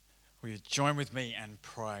Will you join with me and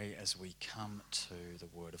pray as we come to the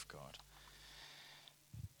Word of God?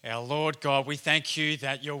 Our Lord God, we thank you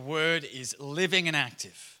that your Word is living and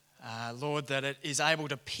active. Lord, that it is able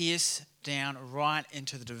to pierce down right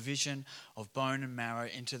into the division of bone and marrow,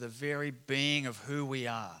 into the very being of who we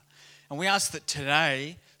are. And we ask that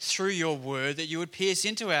today, through your Word, that you would pierce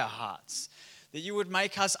into our hearts, that you would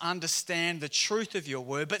make us understand the truth of your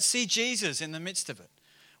Word, but see Jesus in the midst of it.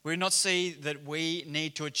 We would not see that we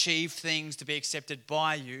need to achieve things to be accepted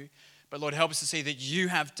by you, but Lord, help us to see that you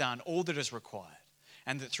have done all that is required,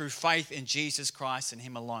 and that through faith in Jesus Christ and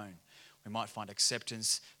him alone, we might find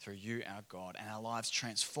acceptance through you, our God, and our lives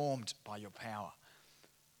transformed by your power.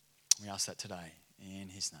 We ask that today in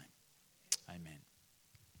his name. Amen.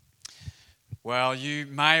 Well, you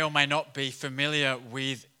may or may not be familiar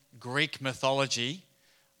with Greek mythology.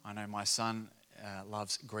 I know my son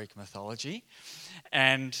loves Greek mythology.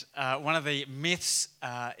 And one of the myths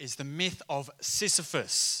is the myth of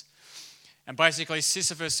Sisyphus. And basically,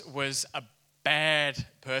 Sisyphus was a bad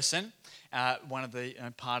person, one of the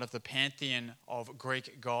part of the pantheon of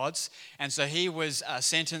Greek gods. And so he was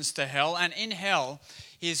sentenced to hell. And in hell,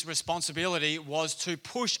 his responsibility was to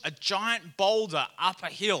push a giant boulder up a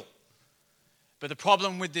hill. But the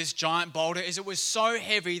problem with this giant boulder is it was so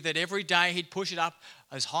heavy that every day he'd push it up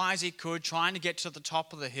as high as he could, trying to get to the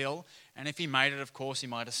top of the hill. And if he made it, of course, he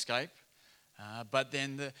might escape. But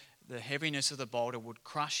then the heaviness of the boulder would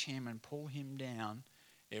crush him and pull him down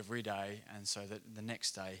every day. And so that the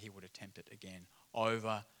next day he would attempt it again,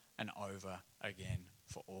 over and over again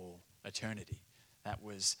for all eternity. That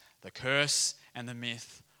was the curse and the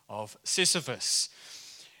myth of Sisyphus.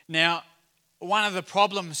 Now, one of the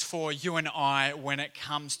problems for you and I when it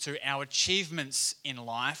comes to our achievements in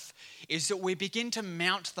life is that we begin to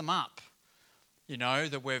mount them up. You know,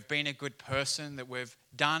 that we've been a good person, that we've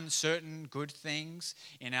done certain good things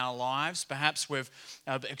in our lives. Perhaps we've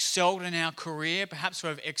excelled in our career. Perhaps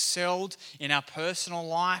we've excelled in our personal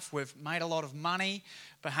life. We've made a lot of money.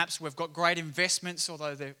 Perhaps we've got great investments,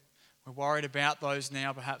 although we're worried about those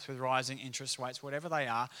now, perhaps with rising interest rates, whatever they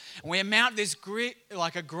are. And we mount this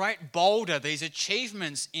like a great boulder, these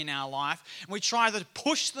achievements in our life, and we try to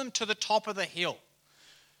push them to the top of the hill,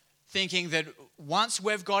 thinking that once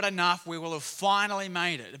we've got enough, we will have finally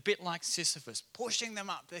made it. A bit like Sisyphus, pushing them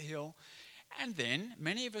up the hill. And then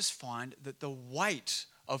many of us find that the weight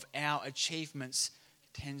of our achievements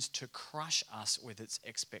tends to crush us with its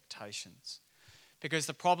expectations. Because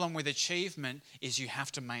the problem with achievement is you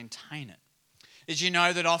have to maintain it. Did you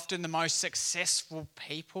know that often the most successful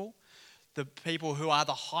people, the people who are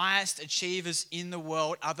the highest achievers in the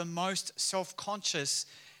world, are the most self-conscious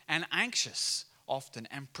and anxious often,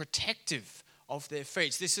 and protective of their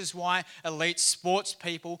feats? This is why elite sports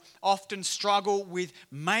people often struggle with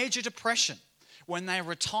major depression when they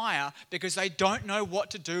retire, because they don't know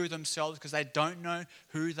what to do themselves, because they don't know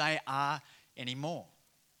who they are anymore.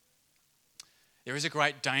 There is a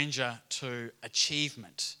great danger to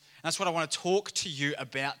achievement. And that's what I want to talk to you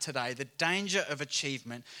about today, the danger of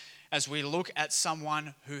achievement, as we look at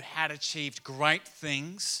someone who had achieved great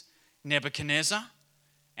things, Nebuchadnezzar,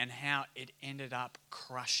 and how it ended up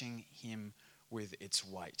crushing him with its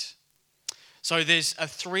weight. So there's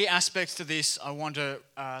three aspects to this I want to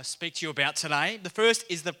speak to you about today. The first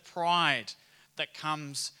is the pride that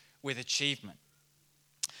comes with achievement.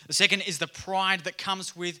 The second is the pride that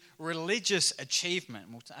comes with religious achievement.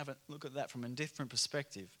 We'll have a look at that from a different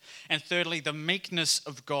perspective. And thirdly, the meekness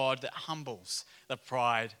of God that humbles the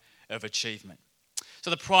pride of achievement. So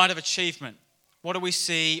the pride of achievement. What do we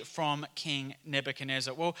see from King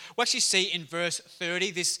Nebuchadnezzar? Well, we actually see in verse 30,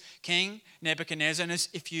 this King Nebuchadnezzar, and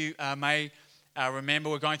if you may remember,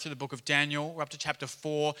 we're going through the book of Daniel. We're up to chapter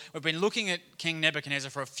 4. We've been looking at King Nebuchadnezzar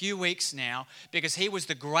for a few weeks now because he was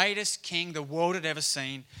the greatest king the world had ever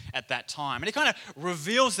seen at that time. And he kind of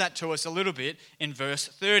reveals that to us a little bit in verse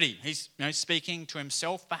 30. He's speaking to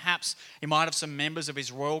himself, perhaps. He might have some members of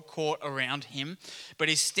his royal court around him. But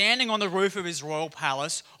he's standing on the roof of his royal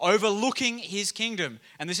palace overlooking his kingdom.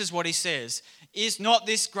 And this is what he says. Is not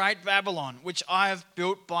this great Babylon, which I have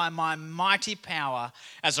built by my mighty power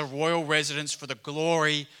as a royal residence for the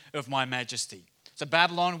glory of my majesty? So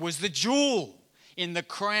Babylon was the jewel in the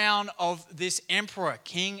crown of this emperor,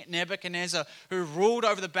 King Nebuchadnezzar, who ruled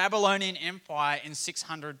over the Babylonian Empire in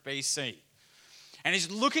 600 BC. And he's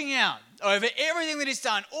looking out over everything that he's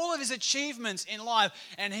done, all of his achievements in life,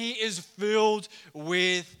 and he is filled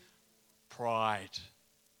with pride.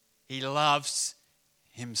 He loves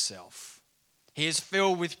himself. He is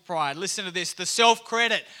filled with pride. Listen to this, the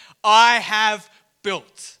self-credit. I have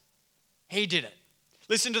built. He did it.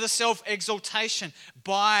 Listen to the self-exaltation.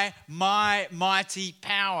 By my mighty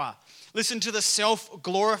power. Listen to the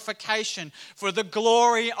self-glorification. For the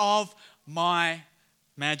glory of my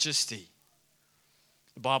majesty.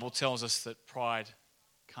 The Bible tells us that pride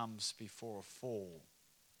comes before a fall.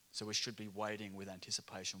 So we should be waiting with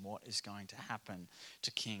anticipation what is going to happen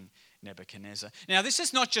to King Nebuchadnezzar. Now, this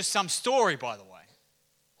is not just some story, by the way.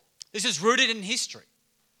 This is rooted in history.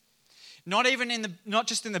 Not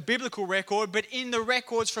just in the biblical record, but in the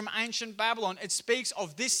records from ancient Babylon. It speaks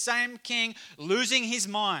of this same king losing his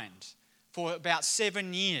mind for about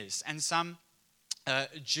 7 years, and some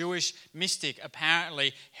Jewish mystic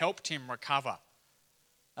apparently helped him recover.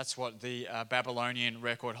 That's what the Babylonian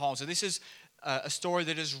record holds. So this is a story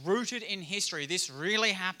that is rooted in history. This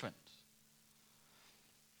really happened.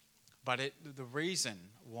 But the reason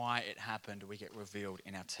why it happened, we get revealed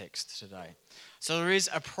in our text today. So there is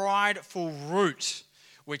a prideful root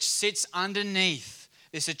which sits underneath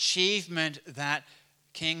this achievement that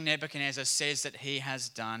King Nebuchadnezzar says that he has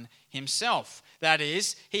done himself. That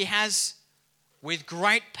is, he has, with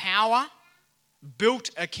great power, built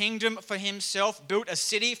a kingdom for himself, built a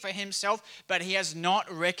city for himself, but he has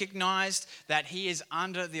not recognized that he is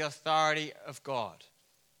under the authority of God.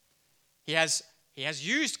 He has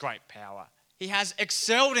used great power. He has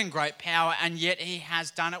excelled in great power, and yet he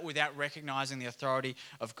has done it without recognizing the authority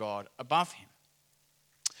of God above him.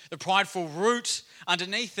 The prideful root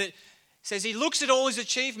underneath it says he looks at all his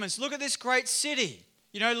achievements. Look at this great city.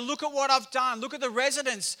 Look at what I've done. Look at the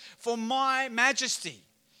residence for my majesty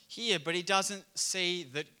here. But he doesn't see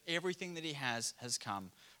that everything that he has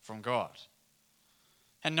come from God.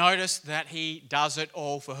 And notice that he does it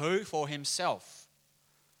all for who? For himself.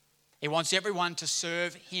 He wants everyone to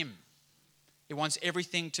serve him. He wants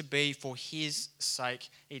everything to be for his sake.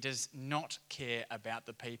 He does not care about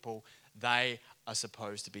the people. They are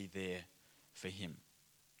supposed to be there for him.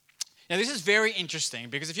 Now, this is very interesting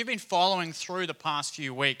because if you've been following through the past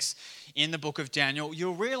few weeks in the book of Daniel,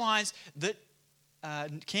 you'll realize that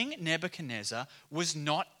King Nebuchadnezzar was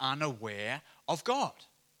not unaware of God.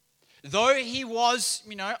 Though he was,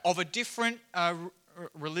 of a different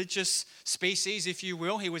religious species, if you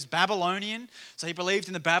will. He was Babylonian, so he believed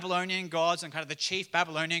in the Babylonian gods, and kind of the chief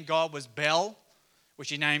Babylonian god was Bel, which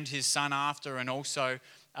he named his son after, and also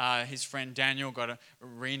his friend Daniel got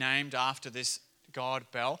renamed after this god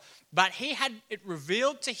Bel. But he had it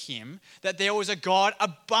revealed to him that there was a God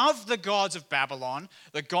above the gods of Babylon,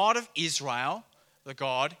 the God of Israel, the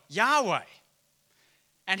God Yahweh.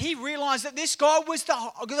 And he realized that this God was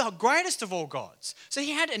the greatest of all gods. So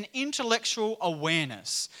he had an intellectual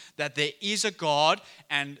awareness that there is a God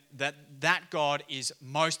and that God is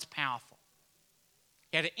most powerful.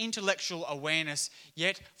 He had an intellectual awareness,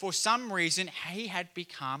 yet for some reason he had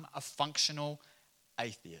become a functional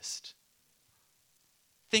atheist.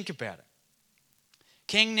 Think about it.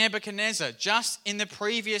 King Nebuchadnezzar, just in the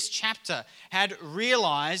previous chapter, had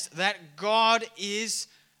realized that God is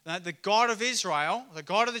the God of Israel, the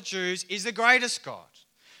God of the Jews, is the greatest God.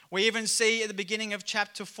 We even see at the beginning of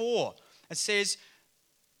chapter 4, it says,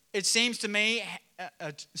 it seems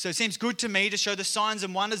good to me to show the signs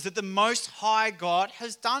and wonders that the Most High God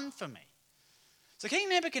has done for me. So King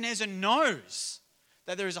Nebuchadnezzar knows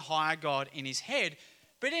that there is a higher God in his head,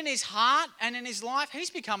 but in his heart and in his life, he's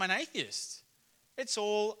become an atheist. It's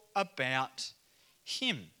all about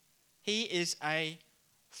him. He is a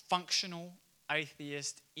functional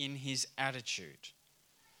atheist in his attitude.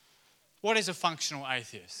 What is a functional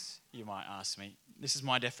atheist, you might ask me? This is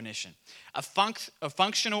my definition. A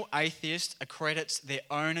functional atheist accredits their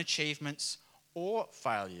own achievements or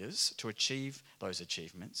failures to achieve those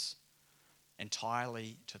achievements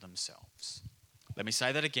entirely to themselves. Let me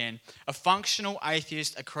say that again. A functional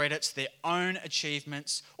atheist accredits their own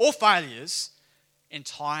achievements or failures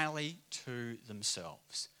entirely to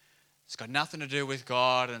themselves. It's got nothing to do with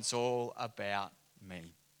God, and it's all about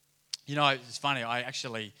me. It's funny, I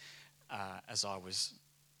actually, as I was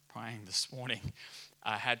praying this morning,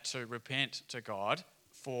 I had to repent to God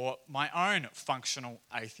for my own functional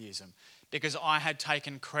atheism, because I had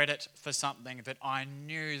taken credit for something that I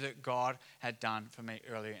knew that God had done for me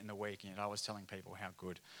earlier in the week, and I was telling people how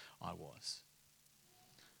good I was.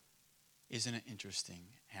 Isn't it interesting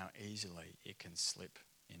how easily it can slip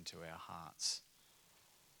into our hearts?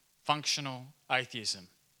 Functional atheism.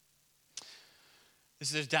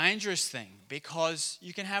 This is a dangerous thing because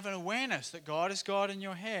you can have an awareness that God is God in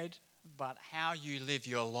your head, but how you live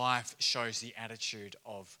your life shows the attitude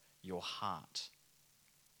of your heart.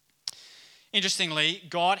 Interestingly,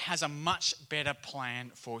 God has a much better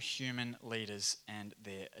plan for human leaders and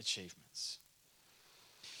their achievements.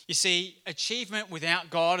 You see, achievement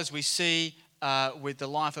without God, as we see with the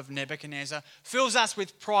life of Nebuchadnezzar fills us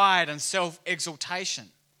with pride and self-exaltation.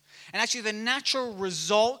 And actually the natural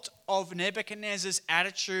result of Nebuchadnezzar's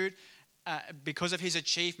attitude because of his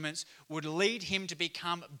achievements would lead him to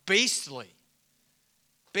become beastly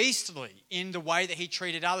in the way that he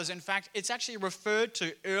treated others. In fact, it's actually referred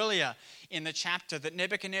to earlier in the chapter that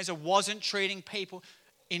Nebuchadnezzar wasn't treating people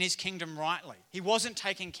in his kingdom rightly. He wasn't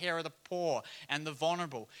taking care of the poor and the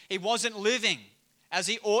vulnerable. He wasn't living as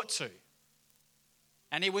he ought to.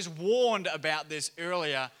 And he was warned about this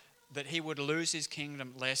earlier, that he would lose his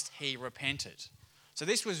kingdom lest he repented. So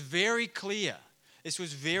this was very clear. This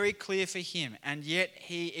was very clear for him, and yet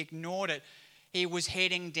he ignored it. He was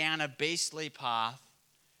heading down a beastly path.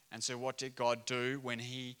 And so what did God do when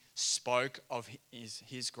he spoke of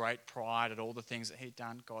his great pride and all the things that he'd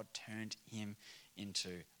done? God turned him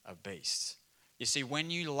into a beast. You see,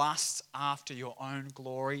 when you lust after your own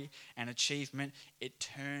glory and achievement, it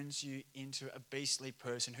turns you into a beastly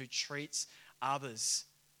person who treats others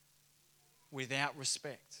without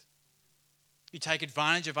respect. You take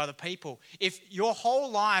advantage of other people. If your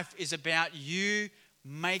whole life is about you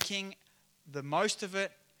making the most of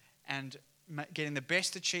it and getting the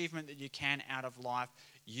best achievement that you can out of life,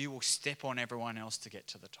 you will step on everyone else to get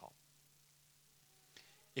to the top.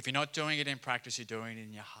 If you're not doing it in practice, you're doing it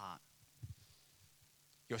in your heart.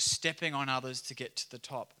 You're stepping on others to get to the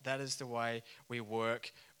top. That is the way we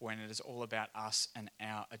work when it is all about us and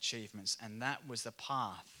our achievements. And that was the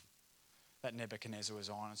path that Nebuchadnezzar was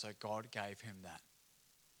on, and so God gave him that.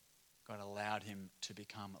 God allowed him to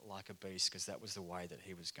become like a beast because that was the way that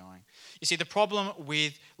he was going. You see, the problem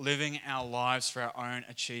with living our lives for our own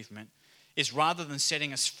achievement is rather than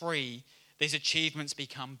setting us free, these achievements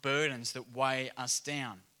become burdens that weigh us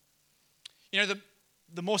down. You know,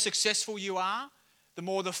 the more successful you are, the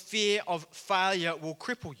more the fear of failure will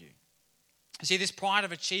cripple you. See, this pride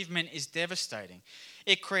of achievement is devastating.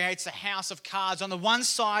 It creates a house of cards. On the one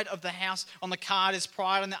side of the house, on the card is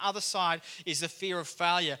pride. On the other side is the fear of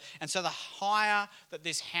failure. And so the higher that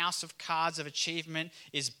this house of cards of achievement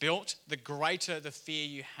is built, the greater the fear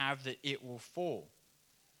you have that it will fall.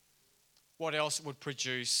 What else would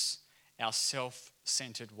produce our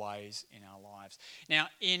self-centered ways in our lives? Now,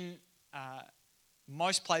 in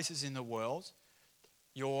most places in the world,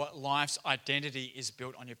 your life's identity is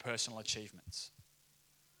built on your personal achievements.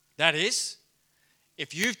 That is,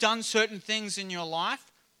 if you've done certain things in your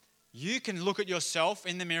life, you can look at yourself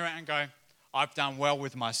in the mirror and go, I've done well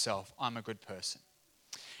with myself. I'm a good person.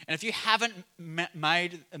 And if you haven't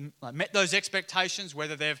met those expectations,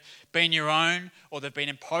 whether they've been your own or they've been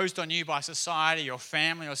imposed on you by society or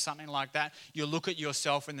family or something like that, you look at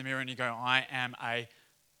yourself in the mirror and you go, I am a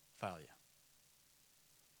failure.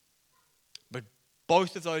 But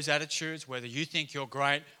both of those attitudes, whether you think you're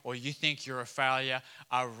great or you think you're a failure,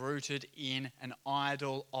 are rooted in an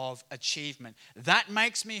idol of achievement. That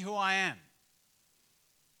makes me who I am.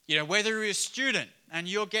 You know, whether you're a student and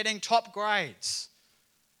you're getting top grades,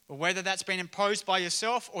 or whether that's been imposed by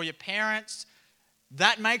yourself or your parents,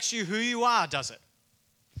 that makes you who you are, does it?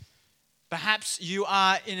 Perhaps you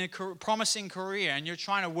are in a promising career and you're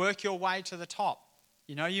trying to work your way to the top.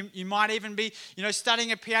 You know, you might even be,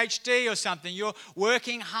 studying a PhD or something. You're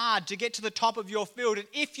working hard to get to the top of your field. And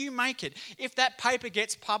if you make it, if that paper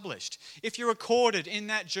gets published, if you're recorded in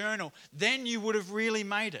that journal, then you would have really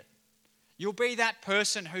made it. You'll be that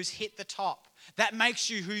person who's hit the top. That makes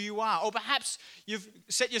you who you are. Or perhaps you've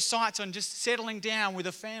set your sights on just settling down with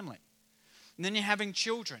a family. And then you're having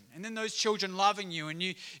children. And then those children loving you and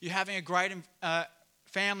you're having a great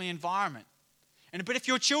family environment. But if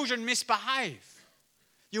your children misbehave,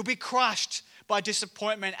 you'll be crushed by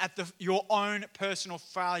disappointment at your own personal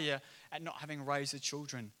failure at not having raised the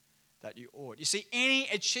children that you ought. You see, any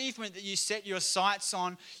achievement that you set your sights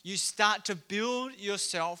on, you start to build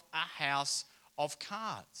yourself a house of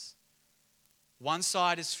cards. One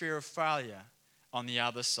side is fear of failure. On the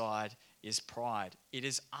other side is pride. It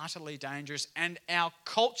is utterly dangerous, and our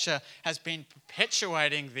culture has been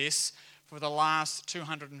perpetuating this for the last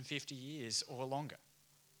 250 years or longer.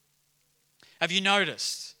 Have you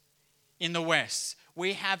noticed in the West,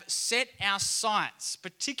 we have set our sights,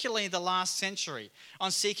 particularly the last century,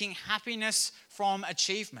 on seeking happiness from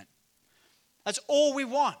achievement. That's all we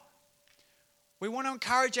want. We want to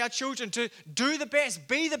encourage our children to do the best,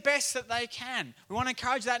 be the best that they can. We want to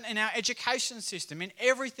encourage that in our education system, in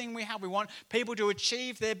everything we have. We want people to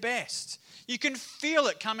achieve their best. You can feel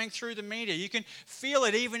it coming through the media. You can feel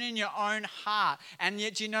it even in your own heart. And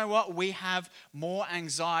yet, you know what? We have more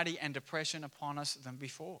anxiety and depression upon us than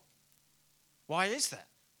before. Why is that?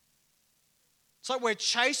 It's like we're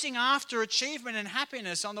chasing after achievement and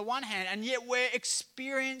happiness on the one hand, and yet we're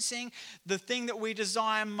experiencing the thing that we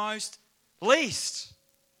desire most least.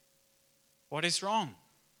 What is wrong?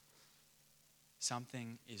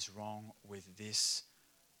 Something is wrong with this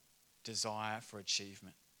desire for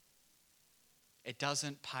achievement. It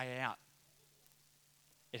doesn't pay out.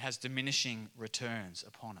 It has diminishing returns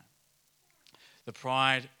upon it. The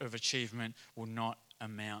pride of achievement will not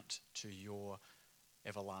amount to your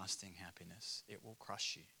everlasting happiness. It will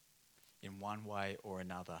crush you in one way or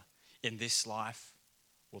another, in this life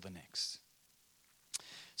or the next.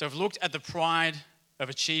 So we've looked at the pride of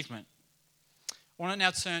achievement. I want to now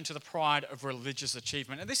turn to the pride of religious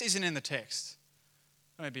achievement. And this isn't in the text.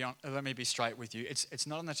 Let me be straight with you. It's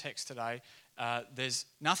not in the text today. There's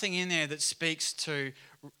nothing in there that speaks to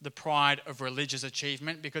the pride of religious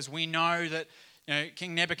achievement, because we know that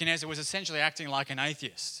King Nebuchadnezzar was essentially acting like an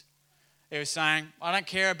atheist. He was saying, I don't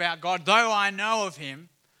care about God. Though I know of him,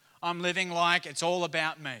 I'm living like it's all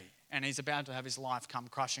about me. And he's about to have his life come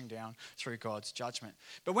crushing down through God's judgment.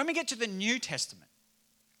 But when we get to the New Testament,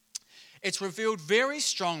 it's revealed very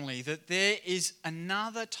strongly that there is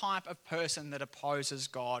another type of person that opposes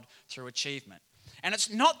God through achievement. And it's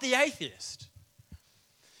not the atheist.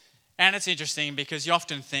 And it's interesting because you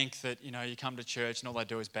often think that, you come to church and all they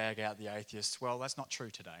do is bag out the atheists. Well, that's not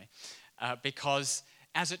true today. Because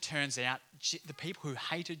as it turns out, the people who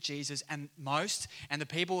hated Jesus most and the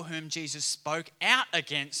people whom Jesus spoke out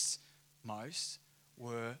against most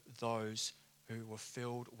were those who were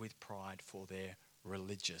filled with pride for their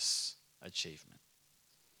religious achievement.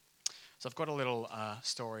 So I've got a little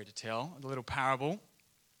story to tell, a little parable,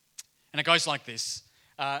 and it goes like this.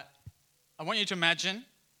 I want you to imagine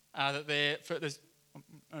that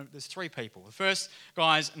there's three people. The first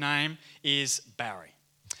guy's name is Barry.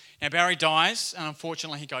 Now Barry dies, and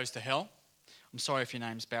unfortunately he goes to hell. I'm sorry if your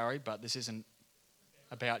name's Barry, but this isn't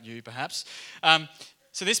about you perhaps.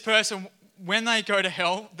 So this person, when they go to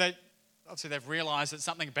hell, they've realised that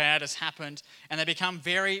something bad has happened, and they become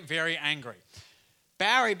very, very angry.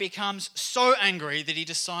 Barry becomes so angry that he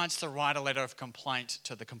decides to write a letter of complaint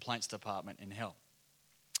to the complaints department in hell.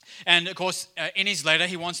 And of course, in his letter,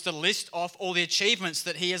 he wants to list off all the achievements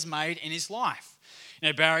that he has made in his life.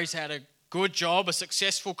 Barry's had a good job, a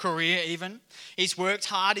successful career even. He's worked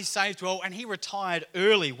hard, he's saved well, and he retired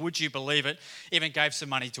early, would you believe it? Even gave some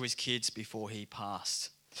money to his kids before he passed.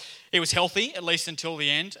 He was healthy, at least until the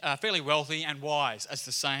end, fairly wealthy and wise, as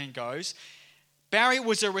the saying goes. Barry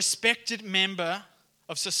was a respected member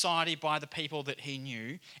of society by the people that he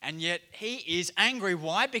knew, and yet he is angry.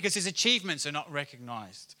 Why? Because his achievements are not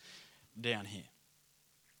recognised down here.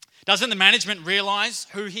 Doesn't the management realise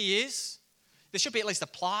who he is? There should be at least a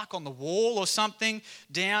plaque on the wall or something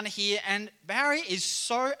down here, and Barry is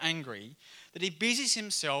so angry that he busies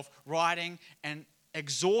himself writing an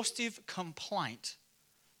exhaustive complaint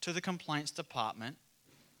to the complaints department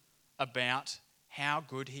about how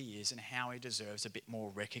good he is and how he deserves a bit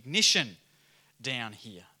more recognition down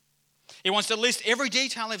here. He wants to list every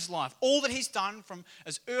detail of his life, all that he's done from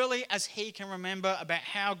as early as he can remember about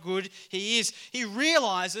how good he is. He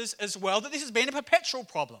realises as well that this has been a perpetual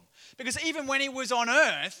problem, because even when he was on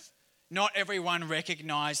earth, not everyone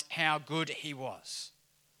recognised how good he was.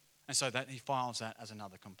 And so that he files that as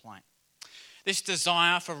another complaint. This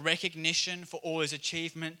desire for recognition for all his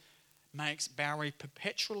achievement makes Barry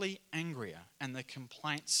perpetually angrier, and the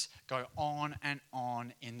complaints go on and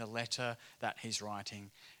on in the letter that he's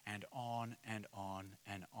writing, and on and on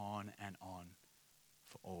and on and on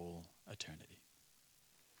for all eternity.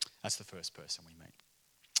 That's the first person we meet.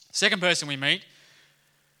 Second person we meet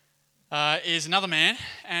is another man,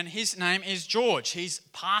 and his name is George. He's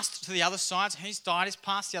passed to the other side. He's died, he's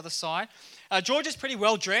passed the other side. George is pretty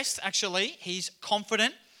well dressed, actually. He's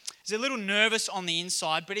confident. He's a little nervous on the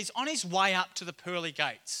inside, but he's on his way up to the pearly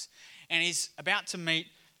gates, and he's about to meet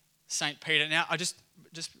St. Peter. Now, I just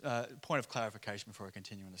point of clarification before I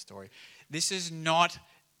continue in the story. This is not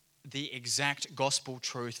the exact gospel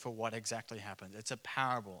truth for what exactly happened. It's a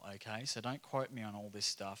parable, okay? So don't quote me on all this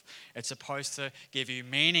stuff. It's supposed to give you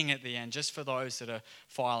meaning at the end, just for those that are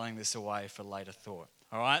filing this away for later thought.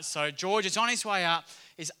 All right, so George is on his way up.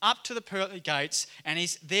 He's up to the pearly gates, and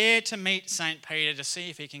he's there to meet St. Peter to see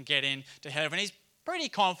if he can get into heaven. He's pretty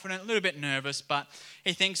confident, a little bit nervous, but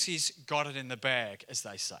he thinks he's got it in the bag, as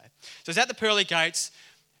they say. So he's at the pearly gates.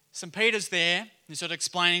 St. Peter's there. He's sort of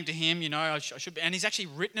explaining to him, I should be, and he's actually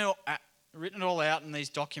written it all out in these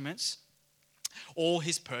documents, all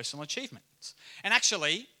his personal achievements. And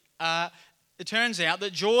actually, it turns out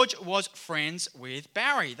that George was friends with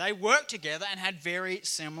Barry. They worked together and had very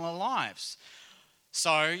similar lives.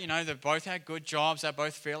 So, they both had good jobs. They're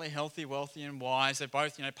both fairly healthy, wealthy, and wise. They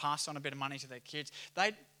both, passed on a bit of money to their kids.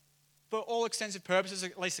 They, for all extensive purposes,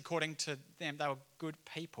 at least according to them, they were good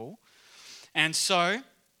people. And so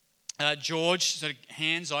George sort of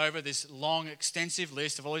hands over this long, extensive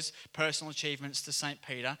list of all his personal achievements to St.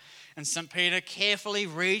 Peter. And St. Peter carefully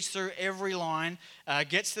reads through every line,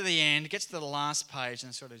 gets to the end, gets to the last page,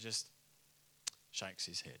 and sort of just shakes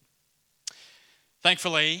his head.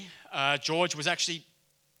 Thankfully, George was actually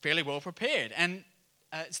fairly well prepared. And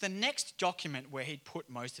it's the next document where he'd put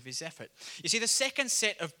most of his effort. You see, the second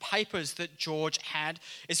set of papers that George had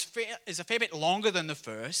is a fair bit longer than the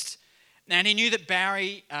first. And he knew that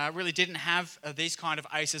Barry really didn't have these kind of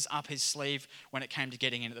aces up his sleeve when it came to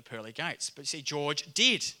getting into the pearly gates. But see, George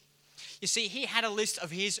did. You see, he had a list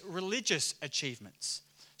of his religious achievements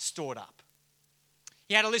stored up.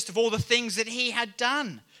 He had a list of all the things that he had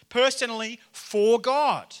done personally for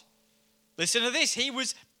God. Listen to this. He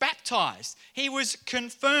was baptized. He was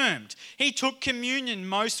confirmed. He took communion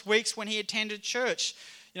most weeks when he attended church.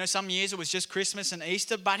 Some years it was just Christmas and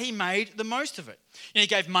Easter, but he made the most of it. He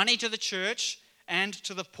gave money to the church and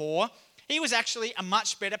to the poor. He was actually a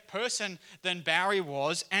much better person than Barry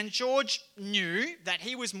was, and George knew that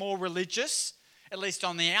he was more religious, at least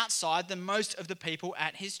on the outside, than most of the people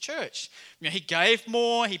at his church. He gave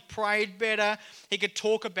more, he prayed better, he could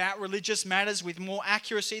talk about religious matters with more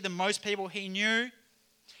accuracy than most people he knew,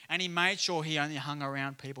 and he made sure he only hung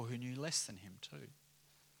around people who knew less than him too.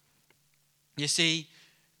 You see,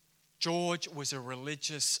 George was a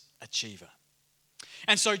religious achiever.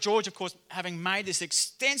 And so George, of course, having made this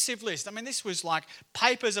extensive list, this was like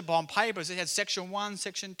papers upon papers. It had section 1,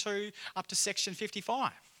 section 2, up to section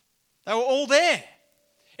 55. They were all there.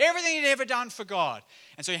 Everything he'd ever done for God.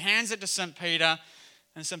 And so he hands it to St. Peter,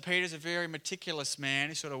 and St. Peter's a very meticulous man.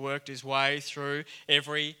 He sort of worked his way through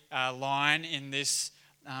every line in this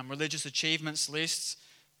religious achievements list.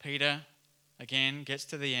 Peter, again, gets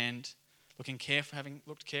to the end, having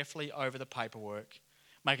looked carefully over the paperwork,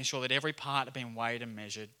 making sure that every part had been weighed and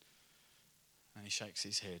measured, and he shakes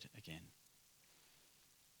his head again.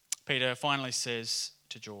 Peter finally says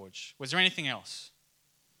to George, "Was there anything else?"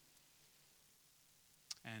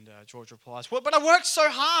 And George replies, "Well, but I worked so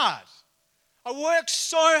hard. I worked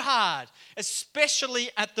so hard, especially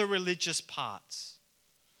at the religious parts."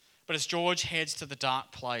 But as George heads to the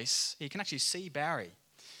dark place, he can actually see Barry.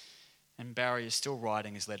 And Barry is still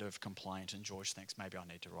writing his letter of complaint, and George thinks, maybe I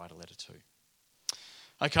need to write a letter too.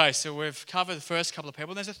 Okay, so we've covered the first couple of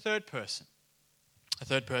people. There's a third person,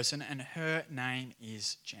 and her name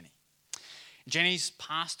is Jenny. Jenny's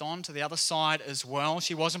passed on to the other side as well.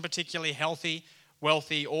 She wasn't particularly healthy,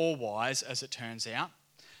 wealthy, or wise, as it turns out.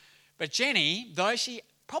 But Jenny, though she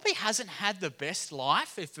probably hasn't had the best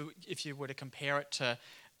life, if you were to compare it to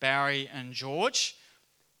Barry and George,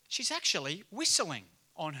 she's actually whistling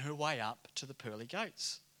on her way up to the pearly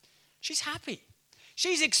gates. She's happy.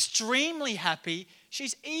 She's extremely happy.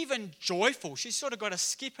 She's even joyful. She's sort of got a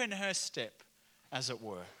skip in her step, as it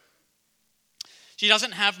were. She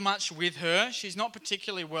doesn't have much with her. She's not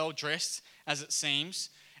particularly well dressed, as it seems.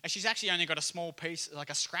 And she's actually only got a small piece, like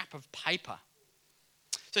a scrap of paper.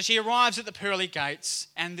 So she arrives at the pearly gates,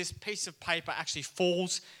 and this piece of paper actually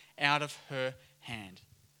falls out of her hand.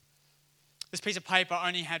 This piece of paper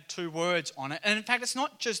only had 2 words on it. And in fact, it's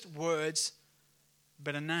not just words,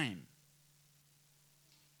 but a name.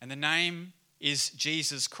 And the name is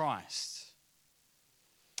Jesus Christ.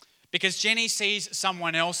 Because Jenny sees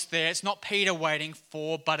someone else there. It's not Peter waiting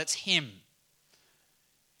for, but it's him.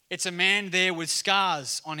 It's a man there with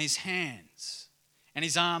scars on his hands and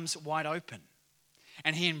his arms wide open.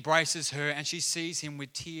 And he embraces her, and she sees him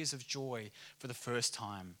with tears of joy for the first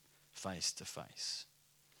time face to face.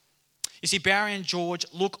 You see, Barry and George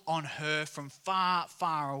look on her from far,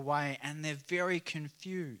 far away, and they're very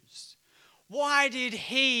confused. Why did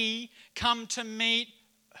he come to meet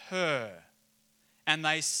her? And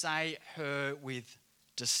they say her with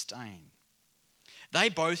disdain. They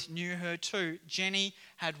both knew her too. Jenny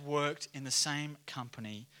had worked in the same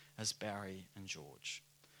company as Barry and George.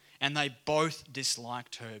 And they both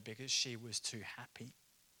disliked her because she was too happy.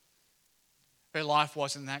 Her life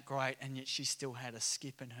wasn't that great, and yet she still had a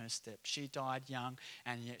skip in her step. She died young,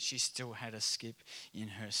 and yet she still had a skip in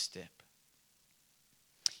her step.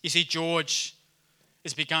 You see, George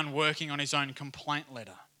has begun working on his own complaint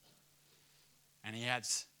letter, and he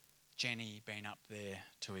adds Jenny being up there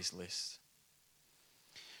to his list.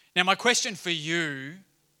 Now, my question for you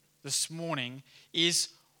this morning is,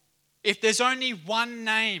 if there's only one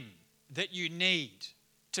name that you need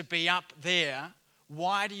to be up there,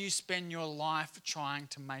 why do you spend your life trying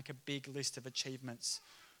to make a big list of achievements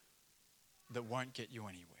that won't get you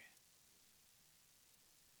anywhere.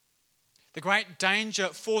 The great danger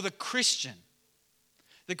for the Christian,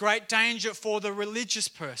 the great danger for the religious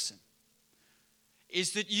person,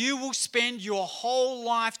 is that you will spend your whole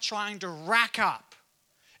life trying to rack up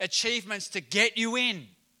achievements to get you in,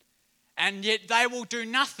 and yet they will do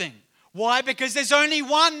nothing. Why? Because there's only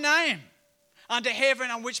one name under heaven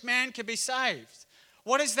on which man can be saved.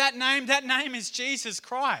 What is that name? That name is Jesus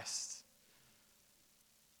Christ.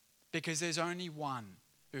 Because there's only one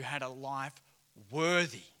who had a life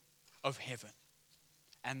worthy of heaven,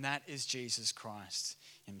 and that is Jesus Christ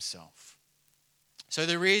himself. So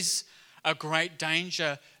there is a great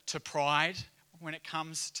danger to pride when it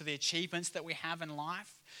comes to the achievements that we have in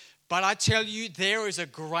life. But I tell you, there is a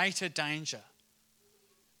greater danger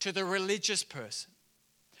to the religious person.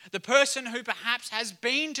 The person who perhaps has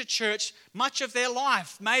been to church much of their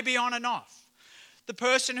life, maybe on and off. The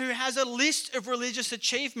person who has a list of religious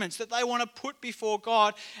achievements that they want to put before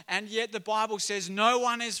God, and yet the Bible says no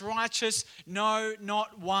one is righteous, no,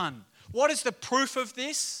 not one. What is the proof of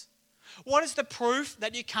this? What is the proof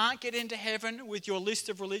that you can't get into heaven with your list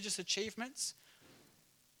of religious achievements?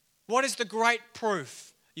 What is the great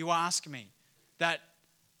proof, you ask me, that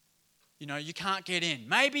you can't get in?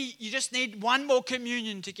 Maybe you just need one more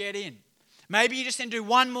communion to get in. Maybe you just need to do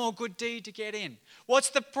one more good deed to get in. What's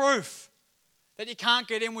the proof that you can't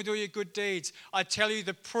get in with all your good deeds? I tell you,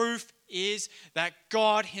 the proof is that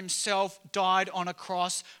God himself died on a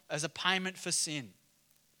cross as a payment for sin.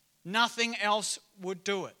 Nothing else would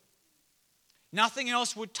do it. Nothing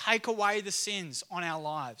else would take away the sins on our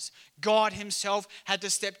lives. God himself had to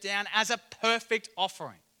step down as a perfect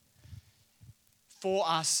offering for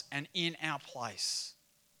us and in our place.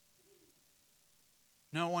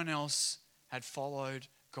 No one else had followed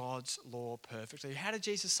God's law perfectly. How did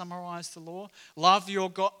Jesus summarize the law? Love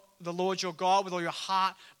the Lord your God with all your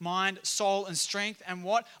heart, mind, soul, and strength. And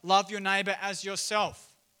what? Love your neighbor as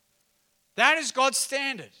yourself. That is God's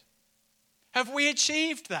standard. Have we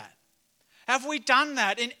achieved that? Have we done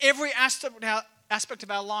that in every aspect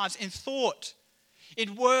of our lives, in thought,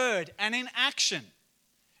 in word, and in action?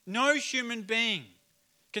 No human being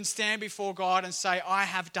can stand before God and say, I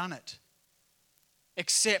have done it,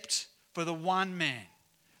 except for the one man,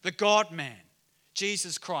 the God-man,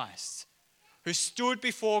 Jesus Christ, who stood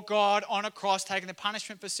before God on a cross taking the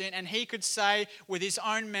punishment for sin, and he could say with his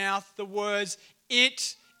own mouth the words,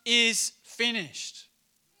 "It is finished."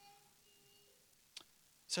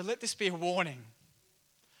 So let this be a warning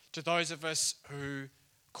to those of us who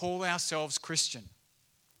call ourselves Christian.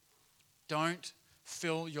 Don't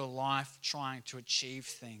fill your life trying to achieve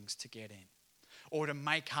things to get in or to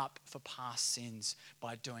make up for past sins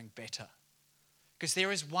by doing better. Because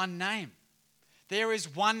there is one name. There is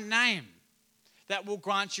one name that will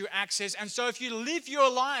grant you access. And so if you live your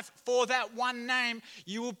life for that one name,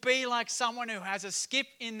 you will be like someone who has a skip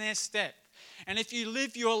in their step. And if you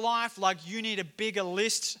live your life like you need a bigger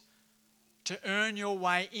list to earn your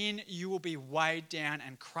way in, you will be weighed down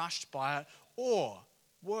and crushed by it. Or,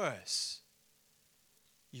 worse,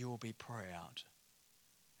 you will be proud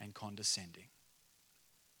and condescending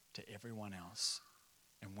to everyone else.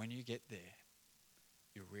 And when you get there,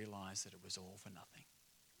 you realize that it was all for nothing.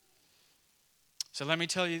 So let me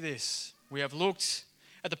tell you this. We have looked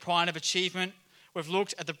at the pride of achievement. We've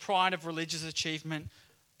looked at the pride of religious achievement.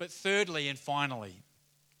 But thirdly and finally,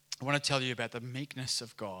 I want to tell you about the meekness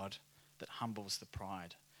of God that humbles the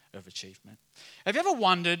pride of achievement. Have you ever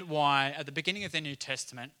wondered why at the beginning of the New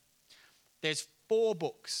Testament, there's 4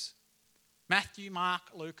 books, Matthew, Mark,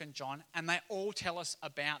 Luke, and John, and they all tell us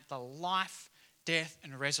about the life, death,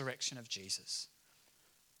 and resurrection of Jesus?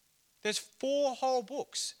 There's 4 whole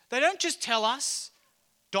books. They don't just tell us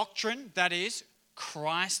doctrine, that is,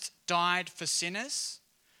 Christ died for sinners.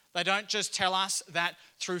 They don't just tell us that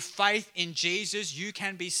through faith in Jesus you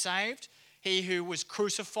can be saved. He who was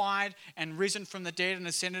crucified and risen from the dead and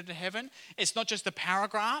ascended to heaven. It's not just a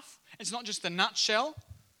paragraph. It's not just a nutshell.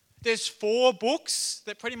 There's 4 books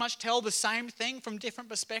that pretty much tell the same thing from different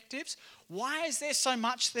perspectives. Why is there so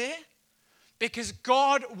much there? Because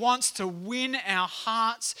God wants to win our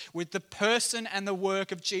hearts with the person and the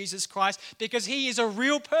work of Jesus Christ, because he is a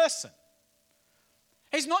real person.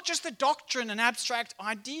 He's not just a doctrine, an abstract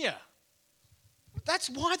idea. That's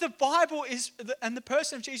why the Bible and the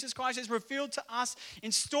person of Jesus Christ is revealed to us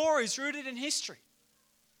in stories rooted in history,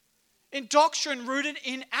 in doctrine rooted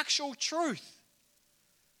in actual truth,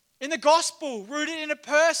 in the gospel rooted in a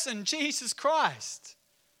person, Jesus Christ.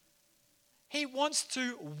 He wants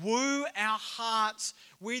to woo our hearts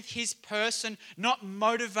with his person, not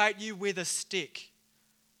motivate you with a stick.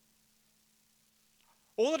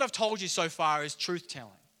 All that I've told you so far is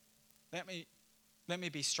truth-telling. let me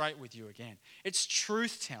be straight with you again. It's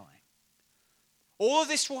truth-telling. All of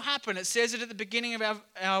this will happen. It says it at the beginning of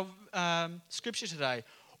our scripture today.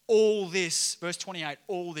 All this, verse 28,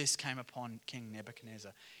 all this came upon King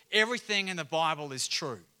Nebuchadnezzar. Everything in the Bible is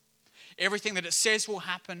true. Everything that it says will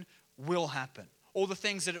happen. All the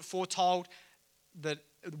things that it foretold that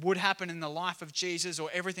would happen in the life of Jesus or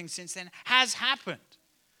everything since then has happened.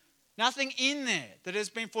 Nothing in there that has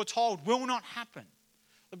been foretold will not happen.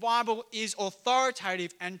 The Bible is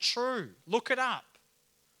authoritative and true. Look it up.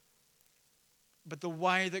 But the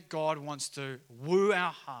way that God wants to woo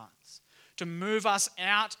our hearts, to move us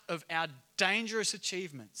out of our dangerous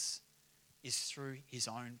achievements, is through his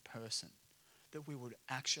own person, that we would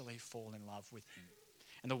actually fall in love with him.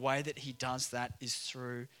 And the way that he does that is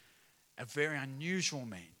through a very unusual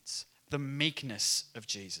means, the meekness of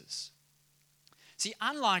Jesus. See,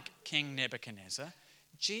 unlike King Nebuchadnezzar,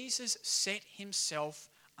 Jesus set himself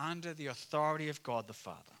under the authority of God the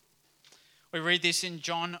Father. We read this in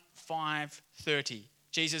John 5:30.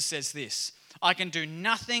 Jesus says this, "I can do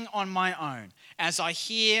nothing on my own. As I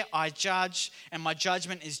hear, I judge, and my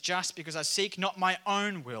judgment is just because I seek not my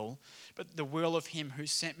own will, but the will of him who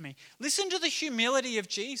sent me." Listen to the humility of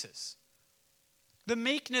Jesus, the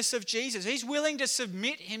meekness of Jesus. He's willing to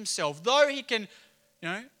submit himself, though he can,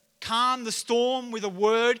 calm the storm with a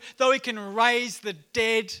word, though he can raise the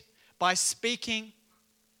dead by speaking,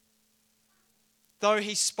 though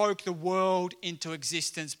he spoke the world into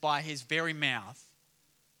existence by his very mouth,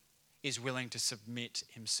 is willing to submit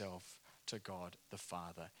himself to God the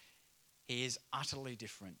Father. He is utterly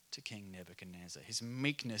different to King Nebuchadnezzar. His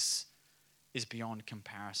meekness is beyond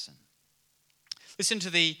comparison. Listen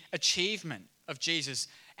to the achievement of Jesus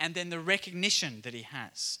and then the recognition that he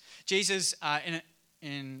has. Jesus, in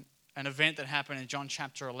an event that happened in John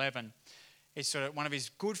chapter 11, one of his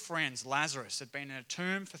good friends, Lazarus, had been in a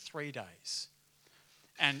tomb for 3 days.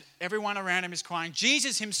 And everyone around him is crying.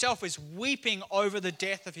 Jesus himself is weeping over the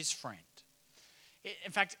death of his friend.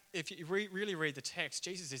 In fact, if you really read the text,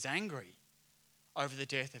 Jesus is angry over the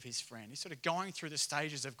death of his friend. He's sort of going through the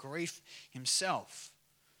stages of grief himself.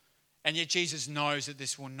 And yet Jesus knows that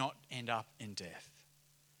this will not end up in death.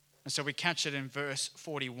 And so we catch it in verse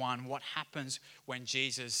 41, what happens when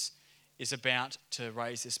Jesus is about to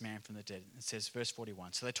raise this man from the dead. It says, verse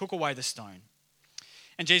 41, "So they took away the stone.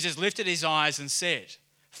 And Jesus lifted his eyes and said,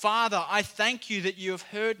 'Father, I thank you that you have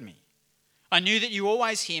heard me. I knew that you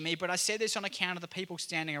always hear me, but I said this on account of the people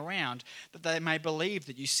standing around, that they may believe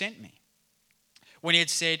that you sent me.' When he had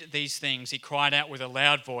said these things, he cried out with a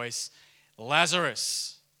loud voice,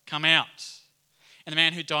 'Lazarus, come out.' And the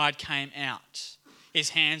man who died came out, his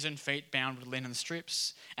hands and feet bound with linen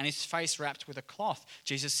strips, and his face wrapped with a cloth.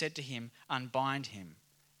 Jesus said to him, 'Unbind him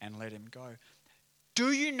and let him go.'"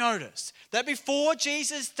 Do you notice that before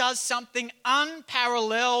Jesus does something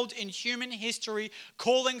unparalleled in human history,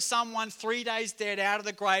 calling someone 3 days dead out of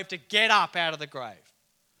the grave to get up out of the grave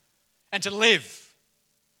and to live,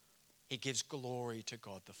 he gives glory to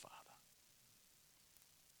God the Father?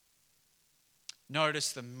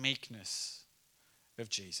 Notice the meekness of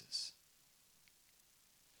Jesus.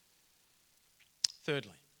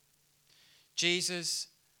 Thirdly, Jesus,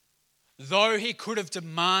 though he could have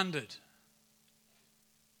demanded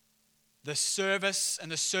the service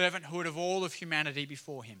and the servanthood of all of humanity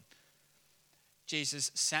before him,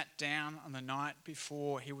 Jesus sat down on the night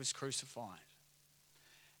before he was crucified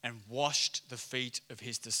and washed the feet of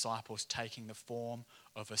his disciples, taking the form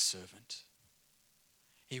of a servant.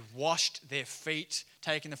 He washed their feet,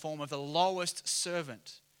 taking the form of the lowest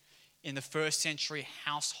servant in the first century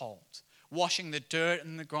household, washing the dirt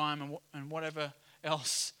and the grime and whatever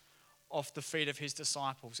else off the feet of his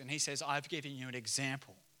disciples. And he says, "I've given you an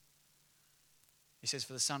example." He says,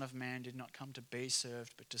 "For the Son of Man did not come to be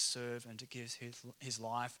served, but to serve and to give his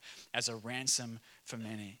life as a ransom for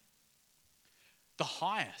many." The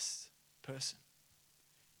highest person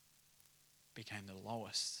became the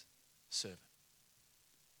lowest servant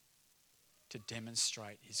to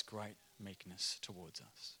demonstrate his great meekness towards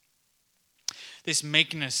us. This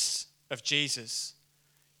meekness of Jesus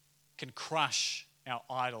can crush our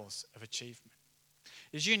idols of achievement.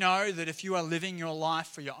 Did you know that if you are living your life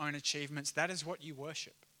for your own achievements, that is what you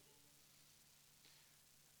worship?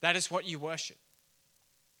 That is what you worship.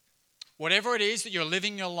 Whatever it is that you're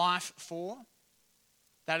living your life for,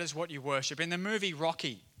 that is what you worship. In the movie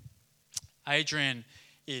Rocky, Adrian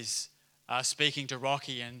is speaking to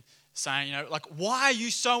Rocky and saying, why are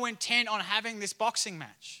you so intent on having this boxing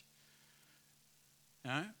match?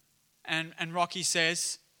 And Rocky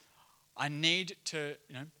says, "I need to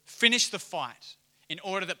finish the fight in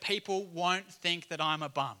order that people won't think that I'm a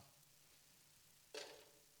bum."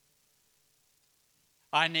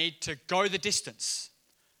 I need to go the distance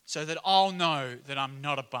so that I'll know that I'm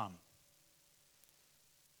not a bum.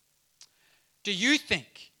 Do you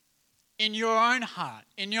think in your own heart,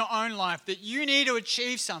 in your own life, that you need to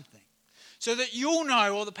achieve something so that you'll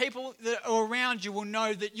know, or the people that are around you will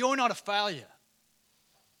know, that you're not a failure?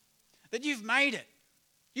 That you've made it.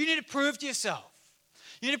 You need to prove to yourself.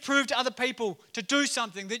 You need to prove to other people to do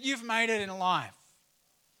something, that you've made it in life.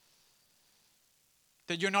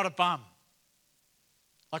 That you're not a bum.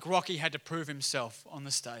 Like Rocky had to prove himself on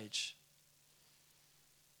the stage.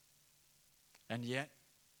 And yet,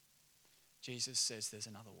 Jesus says there's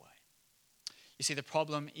another way. You see, the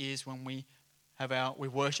problem is when we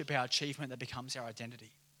worship our achievement, that becomes our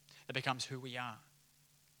identity. That becomes who we are.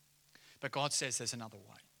 But God says there's another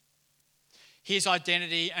way. His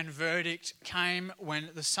identity and verdict came when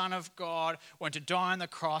the Son of God went to die on the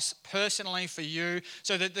cross personally for you,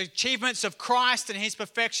 so that the achievements of Christ and his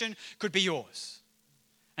perfection could be yours.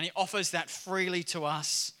 And he offers that freely to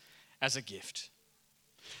us as a gift.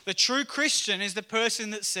 The true Christian is the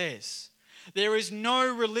person that says, there is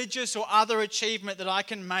no religious or other achievement that I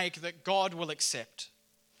can make that God will accept.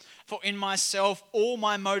 For in myself, all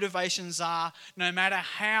my motivations are, no matter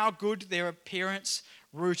how good their appearance,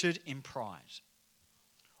 rooted in pride.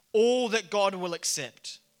 All that God will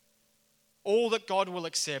accept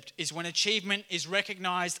is when achievement is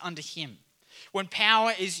recognized under him, when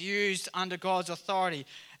power is used under God's authority,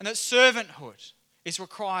 and that servanthood is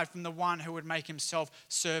required from the one who would make himself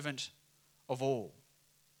servant of all.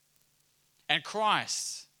 And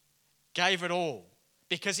Christ gave it all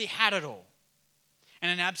because he had it all.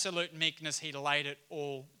 And in absolute meekness, he laid it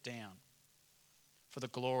all down for the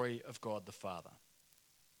glory of God the Father.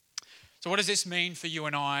 So what does this mean for you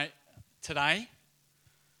and I today?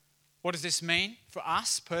 What does this mean for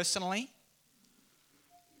us personally?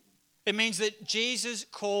 It means that Jesus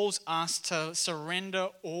calls us to surrender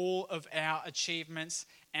all of our achievements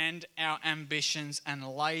and our ambitions and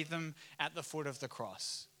lay them at the foot of the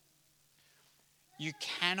cross. You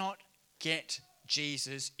cannot get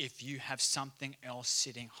Jesus if you have something else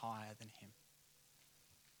sitting higher than him.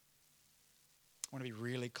 I want to be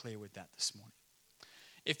really clear with that this morning.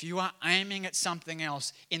 If you are aiming at something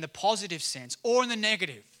else in the positive sense or in the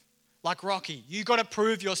negative, like Rocky, you got to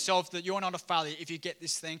prove yourself that you're not a failure if you get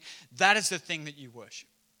this thing. That is the thing that you worship.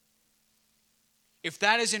 If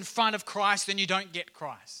that is in front of Christ, then you don't get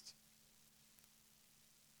Christ.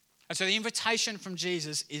 And so the invitation from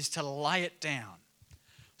Jesus is to lay it down.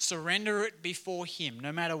 Surrender it before him,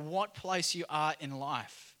 no matter what place you are in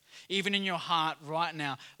life. Even in your heart right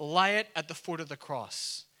now, lay it at the foot of the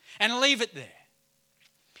cross and leave it there.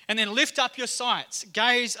 And then lift up your sights,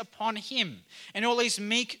 gaze upon him in all his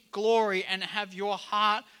meek glory, and have your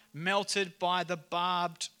heart melted by the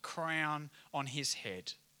barbed crown on his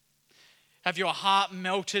head. Have your heart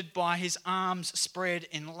melted by his arms spread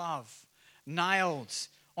in love, nailed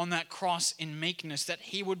on that cross in meekness, that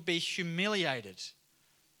he would be humiliated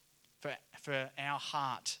for our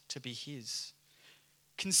heart to be his.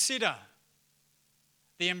 Consider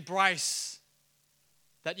the embrace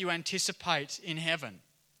that you anticipate in heaven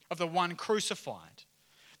of the one crucified,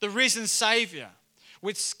 the risen Saviour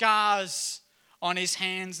with scars on his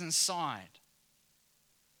hands and side.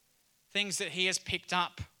 Things that he has picked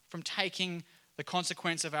up from taking the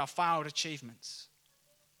consequence of our failed achievements.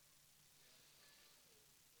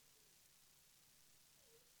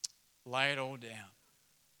 Lay it all down.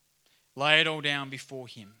 Lay it all down before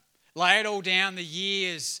him. Lay it all down, the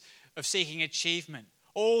years of seeking achievement,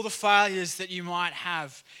 all the failures that you might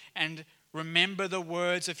have, and remember the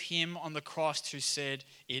words of him on the cross who said,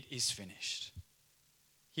 "It is finished."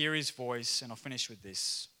 Hear his voice, and I'll finish with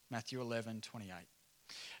this. Matthew 11:28.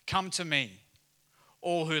 Come to me,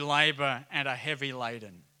 all who labour and are heavy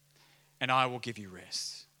laden, and I will give you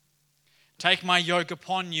rest. Take my yoke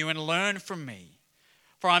upon you and learn from me,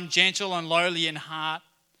 for I'm gentle and lowly in heart,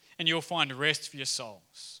 and you'll find rest for your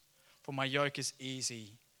souls. For my yoke is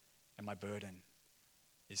easy and my burden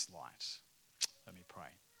is light. Let me pray.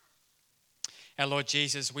 Our Lord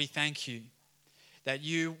Jesus, we thank you that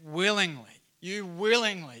you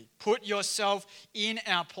willingly put yourself in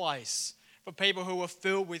our place for people who are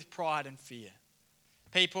filled with pride and fear.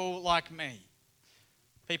 People like me.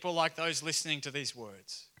 People like those listening to these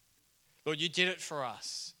words. Lord, you did it for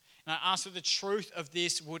us. And I ask that the truth of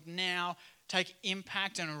this would now take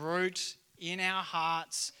impact and root in our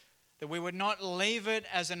hearts, that we would not leave it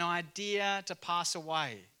as an idea to pass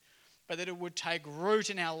away, but that it would take root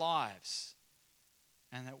in our lives,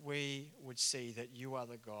 and that we would see that you are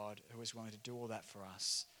the God who is willing to do all that for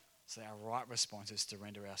us. So our right response is to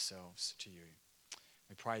render ourselves to you.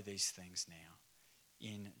 We pray these things now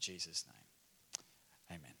in Jesus' name.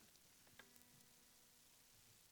 Amen.